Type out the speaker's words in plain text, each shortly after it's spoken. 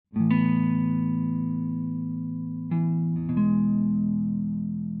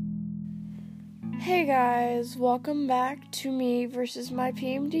Hey guys, welcome back to me versus my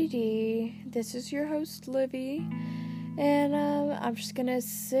PMDD. This is your host, Livy, and I'm just gonna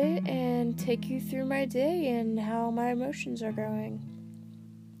sit and take you through my day and how my emotions are going.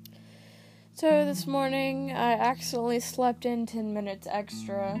 So this morning, I accidentally slept in 10 minutes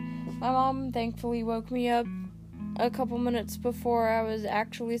extra. My mom thankfully woke me up a couple minutes before I was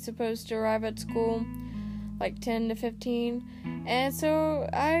actually supposed to arrive at school, like 10 to 15. And so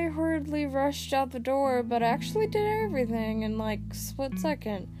I hurriedly rushed out the door, but I actually did everything in like a split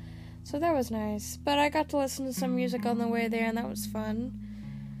second. So that was nice. But I got to listen to some music on the way there, and that was fun.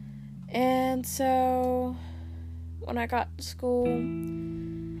 And so when I got to school,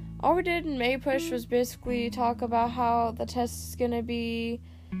 all we did in May Push was basically talk about how the test is going to be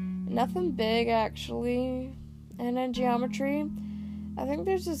nothing big, actually. And in geometry, I think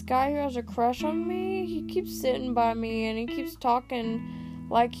there's this guy who has a crush on me. He keeps sitting by me and he keeps talking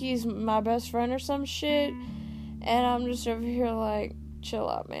like he's my best friend or some shit. And I'm just over here like, chill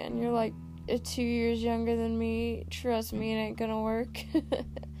out, man. You're like 2 years younger than me. Trust me, it ain't gonna work.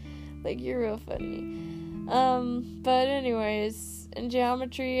 Like, you're real funny. But anyways, in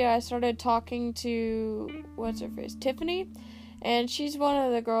geometry, I started talking to, Tiffany. And she's one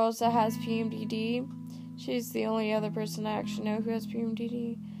of the girls that has PMDD. She's the only other person I actually know who has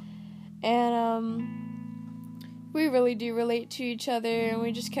PMDD. And, we really do relate to each other, and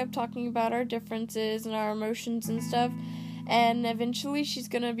we just kept talking about our differences and our emotions and stuff. And eventually she's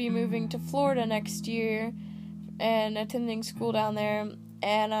gonna be moving to Florida next year and attending school down there.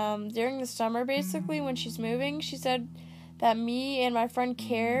 And, during the summer, basically, when she's moving, she said that me and my friend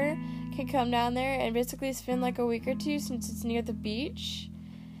Care can come down there and basically spend like a week or two since it's near the beach.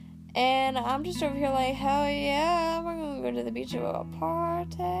 And I'm just over here like, hell yeah, we're gonna go to the beach and go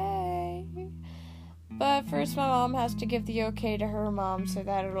party. But first my mom has to give the okay to her mom so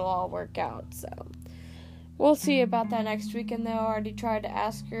that it'll all work out. So we'll see about that next weekend though. I already tried to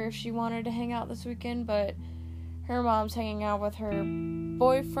ask her if she wanted to hang out this weekend, but her mom's hanging out with her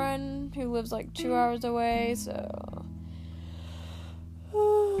boyfriend who lives like 2 hours away, so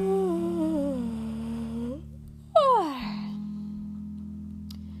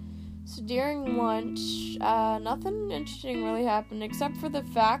during lunch, nothing interesting really happened, except for the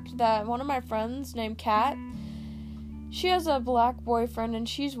fact that one of my friends named Kat, she has a black boyfriend, and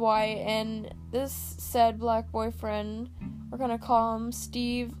she's white, and this said black boyfriend, we're gonna call him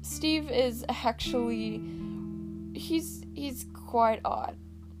Steve. Steve is actually, he's quite odd,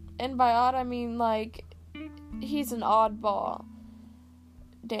 and by odd, I mean, like, he's an oddball.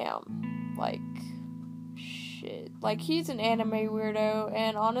 Damn, like, shit. Like, he's an anime weirdo,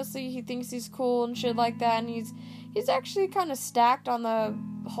 and honestly, he thinks he's cool and shit like that, and he's actually kind of stacked on the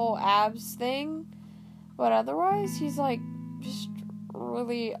whole abs thing, but otherwise, he's, like, just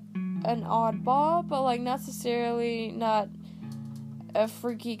really an oddball, but, like, necessarily not a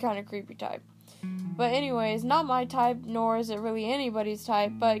freaky kind of creepy type. But anyways, not my type, nor is it really anybody's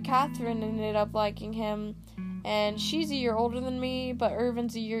type, but Catherine ended up liking him, and she's a year older than me, but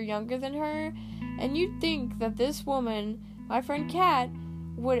Irvin's a year younger than her. And you'd think that this woman, my friend Kat,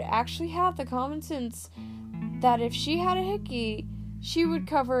 would actually have the common sense that if she had a hickey, she would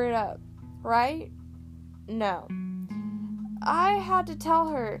cover it up, right? No. I had to tell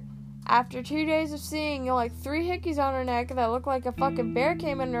her, after 2 days of seeing, like, 3 hickeys on her neck that looked like a fucking bear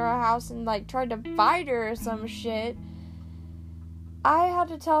came into her house and, like, tried to bite her or some shit, I had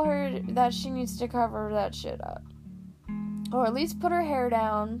to tell her that she needs to cover that shit up. Or at least put her hair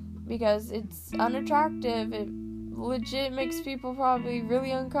down, because it's unattractive. It legit makes people probably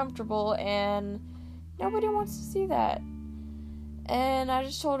really uncomfortable, and nobody wants to see that. And I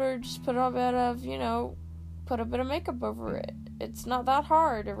just told her, just put a bit of makeup over it. It's not that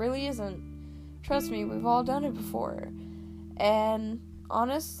hard. It really isn't. Trust me, we've all done it before. And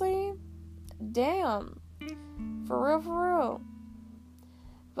honestly, damn. For real.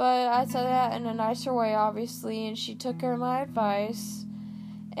 But I said that in a nicer way, obviously, and she took her my advice.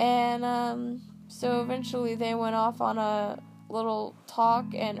 And, so eventually they went off on a little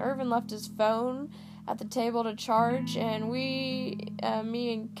talk, and Irvin left his phone at the table to charge, and me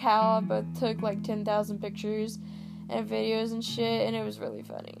and Cal both took, like, 10,000 pictures and videos and shit, and it was really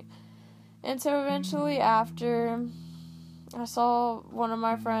funny. And so eventually after, I saw one of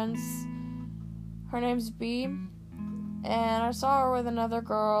my friends, her name's B, and I saw her with another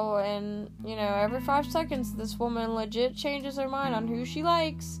girl, and, every 5 seconds, this woman legit changes her mind on who she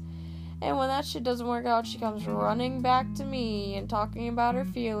likes, and when that shit doesn't work out, she comes running back to me, and talking about her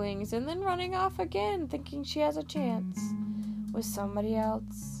feelings, and then running off again, thinking she has a chance with somebody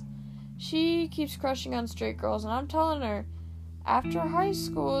else. She keeps crushing on straight girls, and I'm telling her, After high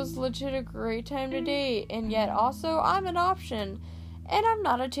school is legit a great time to date, and yet also I'm an option, and I'm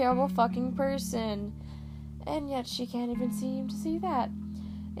not a terrible fucking person. And yet she can't even seem to see that.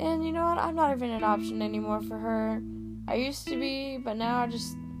 And you know what? I'm not even an option anymore for her. I used to be, but now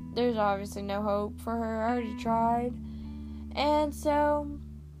there's obviously no hope for her. I already tried. And so,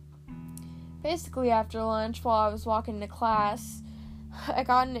 basically after lunch, while I was walking to class, I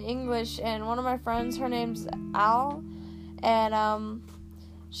got into English, and one of my friends, her name's Al, and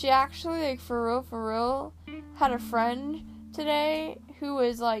she actually, like, for real, had a friend today who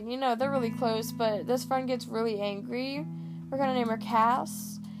was, like, you know, they're really close, but this friend gets really angry. We're gonna name her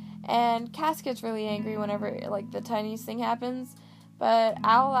Cass, and Cass gets really angry whenever, like, the tiniest thing happens, but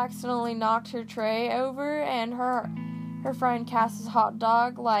Al accidentally knocked her tray over, and her friend Cass's hot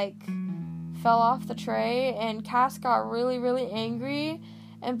dog, like, fell off the tray, and Cass got really, really angry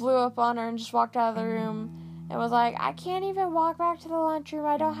and blew up on her and just walked out of the room and was like, I can't even walk back to the lunchroom,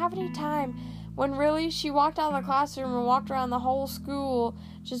 I don't have any time. When really, she walked out of the classroom and walked around the whole school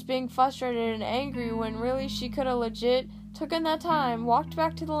just being frustrated and angry, when really she could have legit taken that time, walked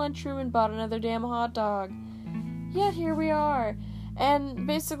back to the lunchroom and bought another damn hot dog. Yet here we are. And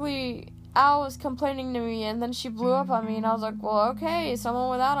basically, Al was complaining to me, and then she blew up on me, and I was like, well, okay, someone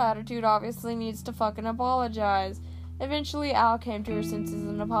without attitude obviously needs to fucking apologize. Eventually, Al came to her senses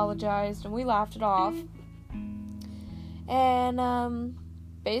and apologized, and we laughed it off. And,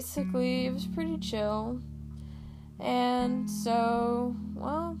 basically, it was pretty chill. And so,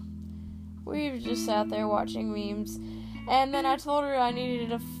 well, we just sat there watching memes. And then I told her I needed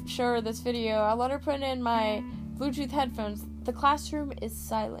to show her this video. I let her put in my Bluetooth headphones. The classroom is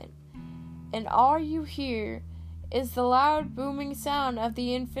silent, and all you hear is the loud booming sound of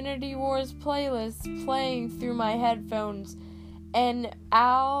the Infinity Wars playlist playing through my headphones. And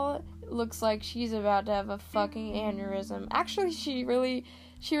Al looks like she's about to have a fucking aneurysm. Actually, she really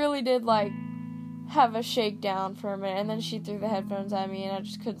did, like, have a shakedown for a minute, and then she threw the headphones at me, and I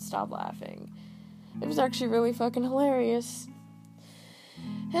just couldn't stop laughing. It was actually really fucking hilarious.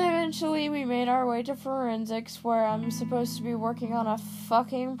 And eventually we made our way to forensics, where I'm supposed to be working on a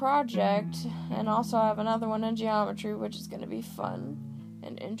fucking project, and also I have another one in geometry, which is going to be fun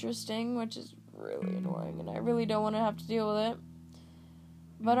and interesting, which is really annoying, and I really don't want to have to deal with it.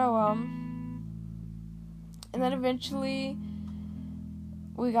 But oh well. And then eventually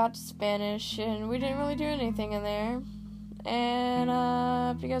we got to Spanish, and we didn't really do anything in there,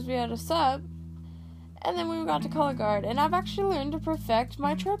 and because we had a sub. And then we got to color guard, and I've actually learned to perfect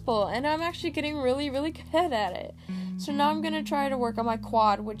my triple, and I'm actually getting really, really good at it. So now I'm going to try to work on my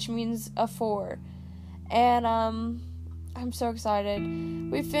quad, which means a 4. And, I'm so excited.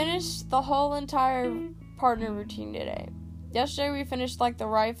 We finished the whole entire partner routine today. Yesterday we finished, like, the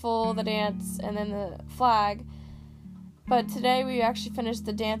rifle, the dance, and then the flag. But today we actually finished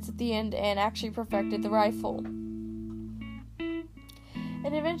the dance at the end and actually perfected the rifle. And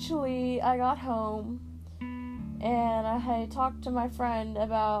eventually I got home, and I talked to my friend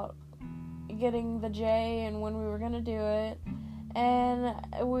about getting the J and when we were going to do it, and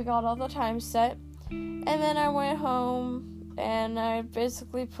we got all the times set, and then I went home, and I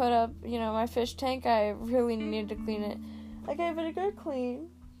basically put up, my fish tank. I really needed to clean it. I gave it a good clean.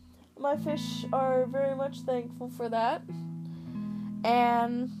 My fish are very much thankful for that.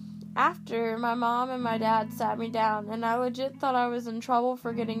 And after, my mom and my dad sat me down, and I legit thought I was in trouble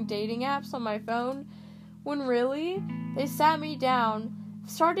for getting dating apps on my phone, when really, they sat me down,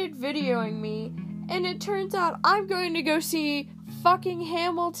 started videoing me, and it turns out I'm going to go see fucking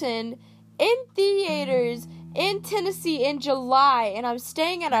Hamilton in theaters in Tennessee in July, and I'm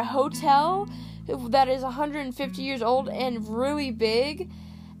staying at a hotel that is 150 years old and really big,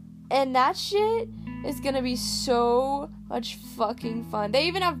 and that shit is gonna be so much fucking fun. They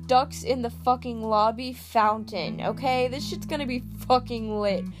even have ducks in the fucking lobby fountain, okay? This shit's gonna be fucking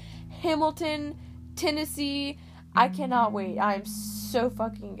lit. Hamilton, Tennessee, I cannot wait. I'm so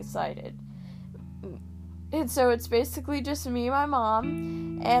fucking excited. And so it's basically just me and my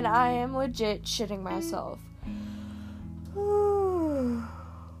mom, and I am legit shitting myself.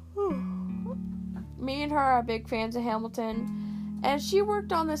 Me and her are big fans of Hamilton, and she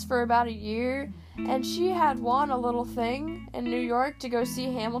worked on this for about a year, and she had won a little thing in New York to go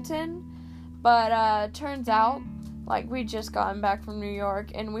see Hamilton, but turns out, like, we'd just gotten back from New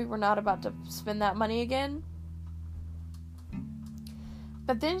York, and we were not about to spend that money again.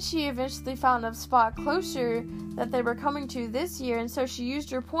 But then she eventually found a spot closer that they were coming to this year, and so she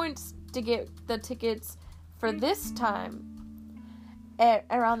used her points to get the tickets for this time,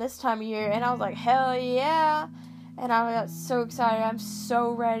 around this time of year, and I was like, hell yeah, and I got so excited. I'm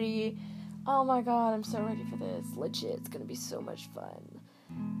so ready. Oh my god, I'm so ready for this. Legit, it's gonna be so much fun.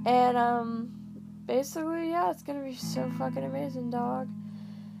 And, basically, yeah, it's gonna be so fucking amazing, dog.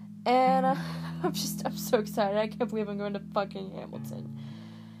 And, I'm so excited. I can't believe I'm going to fucking Hamilton.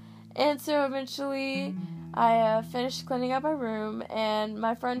 And so eventually, I finished cleaning up my room, and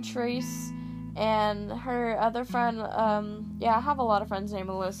my friend Trace and her other friend, I have a lot of friends named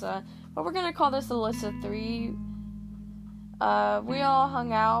Alyssa, but we're gonna call this Alyssa 3. We all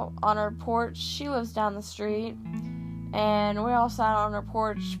hung out on her porch. She lives down the street. And we all sat on her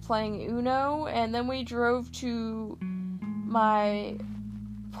porch playing Uno. And then we drove to my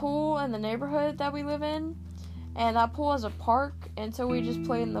pool in the neighborhood that we live in. And that pool has a park. And so we just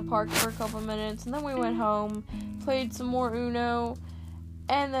played in the park for a couple minutes. And then we went home, played some more Uno.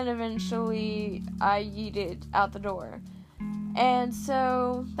 And then eventually I yeeted out the door. And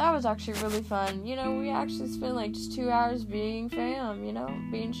so, that was actually really fun. You know, we actually spent like just 2 hours being fam, you know,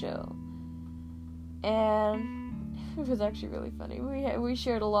 being chill. And it was actually really funny. We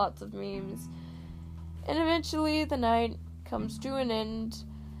shared lots of memes. And eventually the night comes to an end.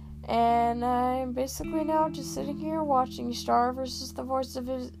 And I'm basically now just sitting here watching Star versus the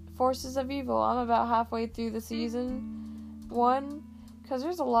Forces of Evil. I'm about halfway through the season 1. Because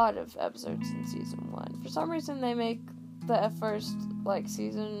there's a lot of episodes in season 1. For some reason they make the first,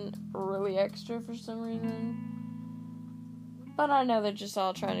 season really extra for some reason. But I know they're just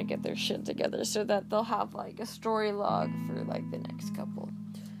all trying to get their shit together so that they'll have, a story log for, the next couple.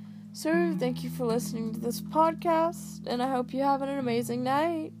 So, thank you for listening to this podcast, and I hope you have an amazing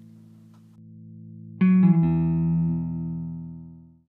night.